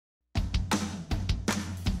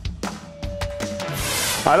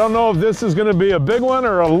I don't know if this is going to be a big one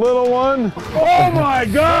or a little one. Oh my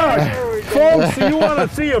gosh! Folks, you want to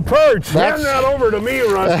see a perch? Hand that over to me,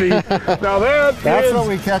 Rusty. Now that's what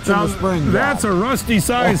we catch in the spring. That's a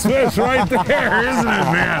Rusty-sized fish right there, isn't it,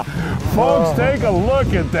 man? Folks, take a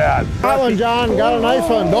look at that. That one, John, got a nice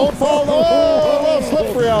one. Don't fall. Oh, a little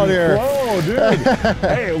slippery out here. Whoa, dude.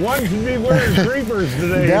 Hey, one should be wearing creepers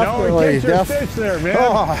today. Definitely. You know, get your fish there, man.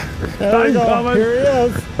 Oh, there we go. Coming. Here he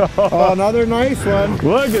is. Oh, another nice one.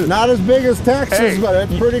 Look at Not as big as Texas, but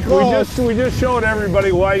it's pretty close. We just showed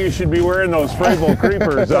everybody why you should be wearing those Sprayville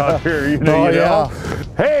creepers out here. You know.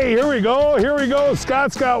 Hey, here we go. Here we go.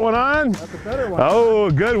 Scott's got one on. That's a better one.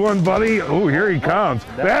 Oh, good one, buddy. Oh, here he comes.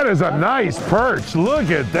 That is a nice perch.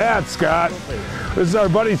 Look at that, Scott. This is our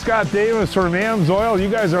buddy Scott Davis from Amsoil. You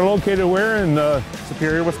guys are located where in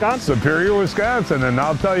Superior, Wisconsin. Superior, Wisconsin. And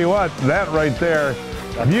I'll tell you what, that right there,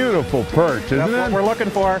 beautiful perch, isn't it? That's what we're looking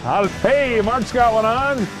for. Hey, Mark's got one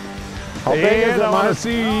on. How big is it, I want to Mark?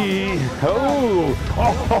 see.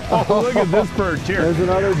 Oh, look at this perch here. There's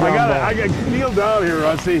another jumbo. I got kneel down here,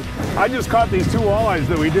 Rusty. I just caught these two walleyes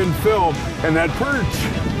that we didn't film, and that perch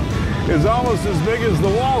is almost as big as the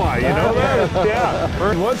walleye. You know that?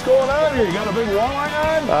 Yeah. What's going on here? You got a big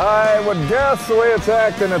walleye on? I would guess the way it's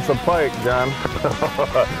acting, it's a pike, John.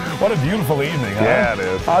 What a beautiful evening, huh? Yeah, it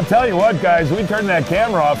is. I'll tell you what, guys, we turned that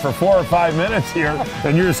camera off for 4 or 5 minutes here,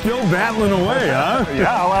 and you're still battling away, huh?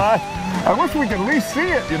 Yeah, well, I wish we could at least see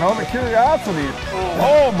it, you know, the curiosity.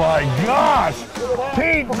 Oh my gosh!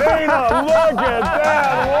 Pete Dana, look at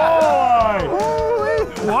that walleye!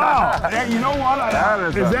 Wow! Hey, you know what?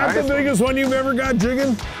 Is that the biggest one you've ever got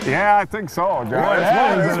jigging? Yeah, I think so, John. Boy,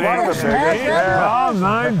 that is one of the biggest. 8 Yeah. pounds,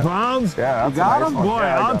 9 pounds. Yeah, that's got a nice him? one. Boy,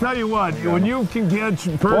 Yeah, I'll tell you what, when you can catch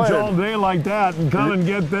perch Boy, all day like that and come and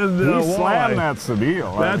get this He walleye. slammed that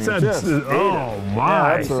Seville. That's I mean, just ate oh it.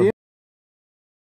 my. Yeah, that's a